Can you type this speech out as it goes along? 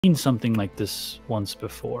seen something like this once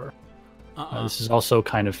before. This is also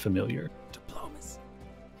kind of familiar. Diplomacy.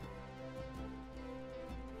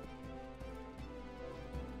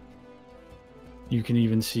 You can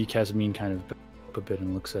even see Casimir kind of back up a bit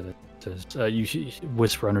and looks at it. Says, you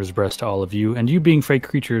whisper under his breath to all of you, and you being fey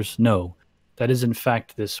creatures know that is in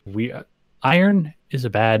fact this weird. Iron is a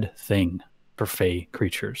bad thing for fey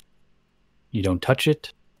creatures. You don't touch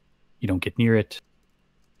it. You don't get near it.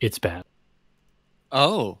 It's bad.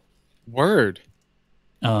 Oh, word.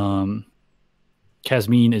 Casimir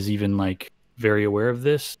is even like very aware of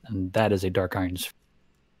this, and that is a dark iron sphere.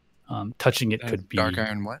 Touching it could be dark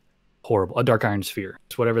iron what? Horrible. A dark iron sphere.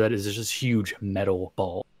 It's whatever that is. It's just huge metal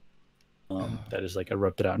ball that is like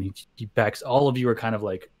erupted out, and he backs. All of you are kind of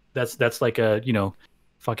like that's like a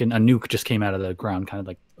fucking a nuke just came out of the ground, kind of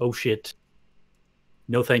like, oh shit,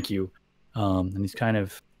 no thank you. And he's kind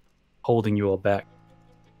of holding you all back,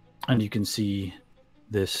 and you can see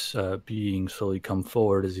this being slowly come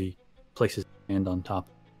forward as he places his hand on top.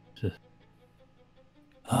 Says,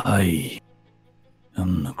 I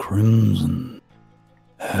am the Crimson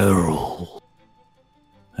Herald,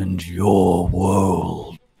 and your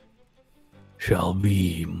world shall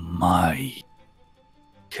be my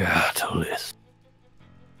catalyst.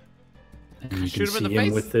 And you can see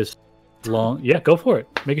him with this long... Yeah, go for it.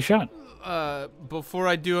 Make a shot. Before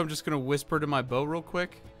I do, I'm just going to whisper to my bow real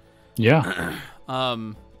quick. Yeah.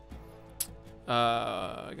 I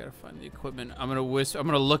gotta find the equipment. I'm gonna whisper. I'm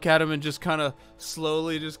gonna look at him and just kind of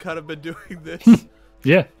slowly, just kind of been doing this.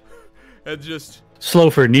 Yeah. And just slow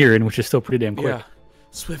for nearing, which is still pretty damn quick. Yeah.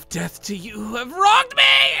 Swift death to you who have wronged me,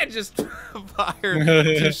 and just fire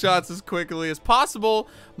 2 shots as quickly as possible,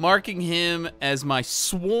 marking him as my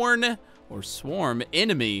sworn or swarm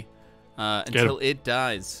enemy until it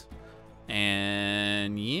dies.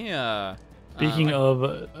 And yeah. Speaking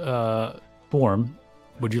of swarm,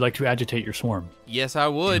 would you like to agitate your swarm? Yes, I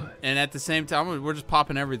would. And at the same time, we're just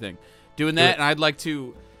popping everything. Doing that, and I'd like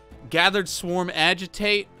to gathered swarm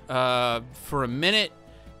agitate for a minute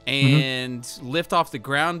and lift off the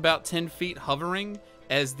ground about 10 feet, hovering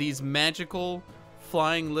as these magical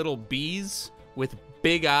flying little bees with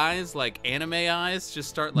big eyes, like anime eyes, just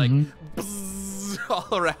start like bzzz,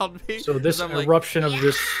 all around me. So this eruption of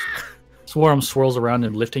this swarm swirls around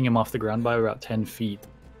and lifting him off the ground by about 10 feet.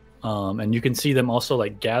 And you can see them also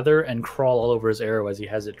like gather and crawl all over his arrow as he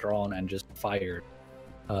has it drawn and just fired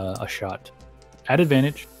a shot. At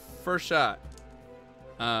advantage. First shot.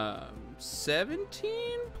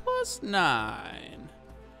 17 plus 9.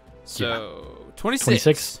 So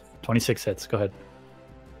 26. 26 hits. Go ahead.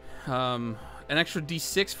 An extra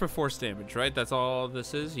d6 for force damage, right? That's all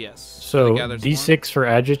this is? Yes. So d6 for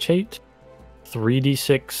agitate.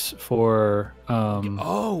 3d6 for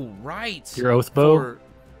oh, right. Your oath bow.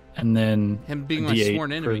 And then him being my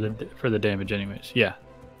sworn enemy for the damage anyways. Yeah.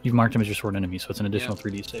 You've marked him as your sworn enemy, so it's an additional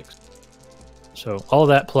 3d6. So all of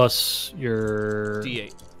that plus your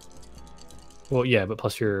d8. Well, yeah, but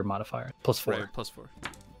plus your modifier. Plus 4. Right, plus 4.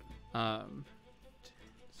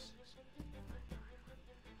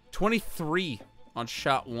 23 on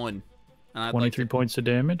shot 1. And I'd 23 points of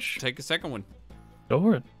damage. Take a second one. Go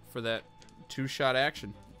for it. For that 2-shot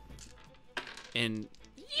action. And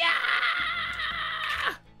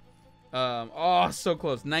oh, so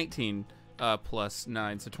close. 19 plus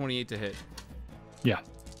 9, so 28 to hit. Yeah.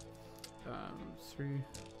 3.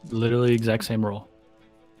 Literally exact same roll.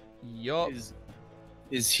 Yup.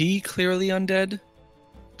 Is he clearly undead?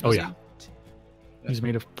 Oh yeah. He's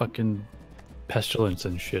made of fucking pestilence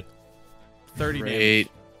and shit. 30 damage.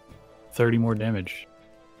 30 more damage.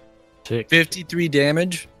 53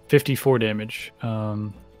 damage. 54 damage.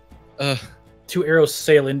 2 arrows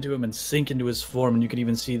sail into him and sink into his form, and you can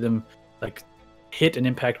even see them like hit and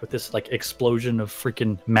impact with this like explosion of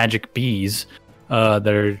freaking magic bees that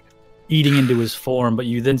are eating into his form. But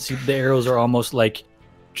you then see the arrows are almost like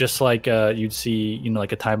just like you'd see,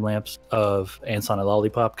 like a time lapse of ants on a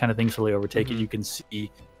lollipop kind of thing. So they overtake it. You can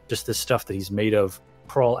see just this stuff that he's made of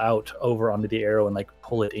crawl out over onto the arrow and like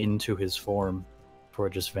pull it into his form before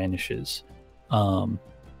it just vanishes.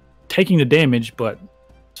 Taking the damage, but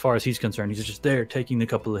as far as he's concerned, he's just there taking the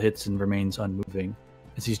couple of hits and remains unmoving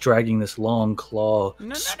as he's dragging this long claw,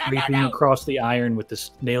 scraping across the iron with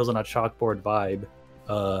this nails on a chalkboard vibe,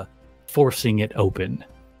 forcing it open,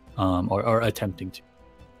 or attempting to.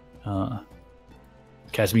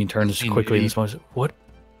 Casimir turns quickly and says, What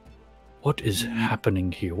is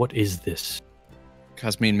happening here? What is this?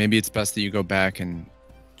 Casimir, maybe it's best that you go back and...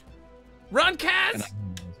 Run, Kaz!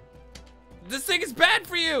 This thing is bad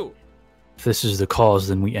for you! If this is the cause,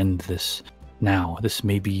 then we end this now. This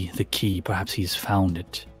may be the key. Perhaps he's found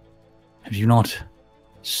it. Have you not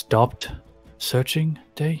stopped searching,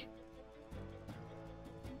 Day?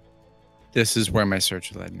 This is where my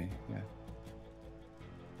search led me. Yeah.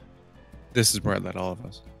 This is where it led all of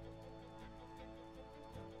us.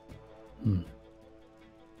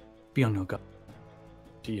 Be on your guard.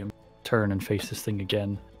 See him turn and face this thing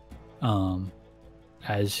again.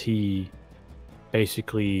 As he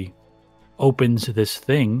basically opens this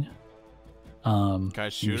thing. Can I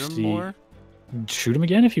shoot him more? Shoot him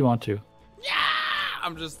again if you want to. Yeah!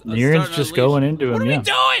 I'm just... Niren's just going into him, What are we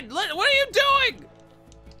doing? What are you doing?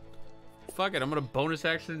 Fuck it, I'm gonna bonus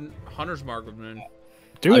action Hunter's Mark with him.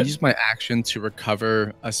 I'll use my action to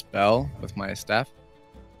recover a spell with my staff.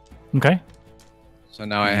 Okay. So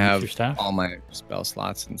now I have all my spell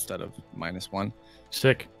slots instead of -1.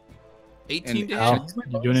 Sick. 18 to Al, hit.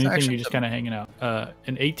 you doing anything? You're just kind of hanging out.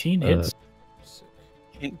 An 18 hits.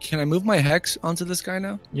 Can I move my hex onto this guy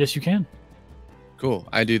now? Yes, you can. Cool.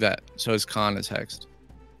 I do that. So his con is hexed.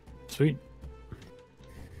 Sweet.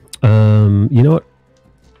 You know what?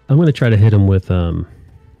 I'm gonna try to hit him with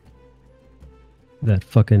that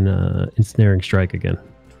fucking ensnaring strike again.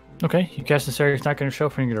 Okay, you cast the Ensnaring Strike on your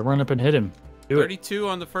shelf and you're gonna run up and hit him. Do 32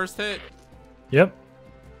 on the first hit. Yep.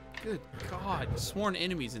 Good God, sworn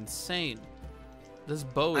enemy's insane. This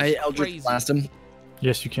bow is I Eldritch crazy. Blast him.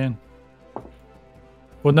 Yes, you can.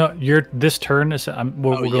 Well, no, this turn is.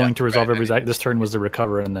 We're going to resolve everybody's act. This turn was the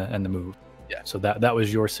recover and the move. Yeah. So that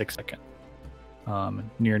was your 6 second.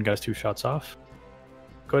 Niren got his 2 shots off.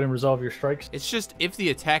 Go ahead and resolve your strikes. It's just if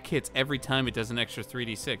the attack hits every time, it does an extra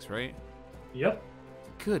 3d6, right? Yep.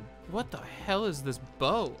 Good. What the hell is this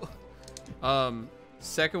bow?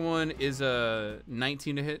 Second one is a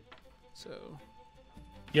 19 to hit. So.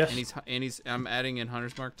 Yes. And he's. I'm adding in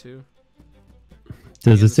Hunter's Mark too.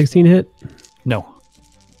 Does a 16 hit? No.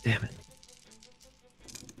 Damn it.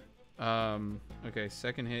 Okay,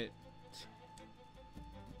 second hit.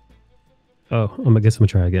 Oh, I guess I'm gonna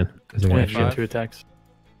try again. 2 attacks.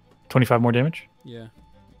 25 more damage? Yeah.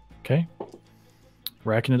 Okay.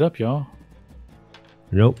 Racking it up, y'all.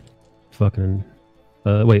 Nope. Fucking.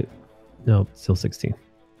 Wait. No, still 16.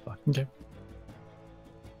 Fuck. Okay.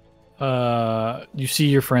 You see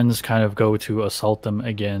your friends kind of go to assault them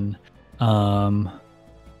again.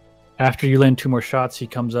 After you land 2 more shots, he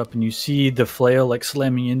comes up and you see the flail like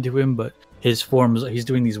slamming into him, but his forms, he's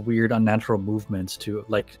doing these weird unnatural movements to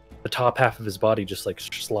like the top half of his body just like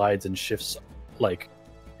slides and shifts like,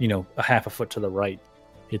 you know, a half a foot to the right.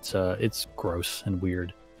 It's gross and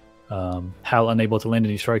weird. Hal unable to land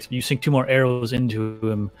any strikes. You sink 2 more arrows into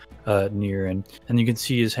him near, and you can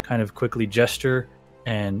see his hand kind of quickly gesture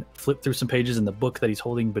and flip through some pages in the book that he's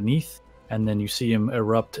holding beneath, and then you see him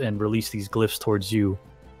erupt and release these glyphs towards you.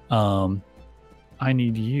 I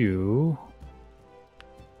need you.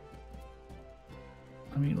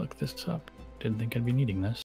 Let me look this up. Didn't think I'd be needing this.